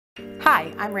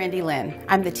Hi, I'm Randi Lynn.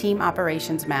 I'm the Team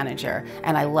Operations Manager,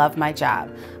 and I love my job.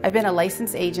 I've been a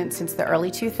licensed agent since the early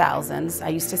 2000s. I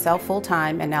used to sell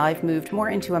full-time, and now I've moved more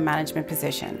into a management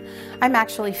position. I'm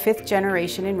actually fifth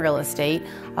generation in real estate.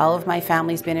 All of my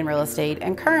family's been in real estate,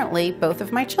 and currently both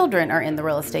of my children are in the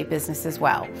real estate business as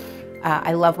well.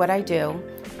 I love what I do.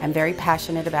 I'm very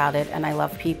passionate about it, and I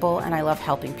love people, and I love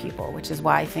helping people, which is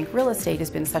why I think real estate has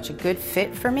been such a good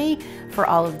fit for me for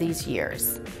all of these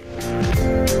years.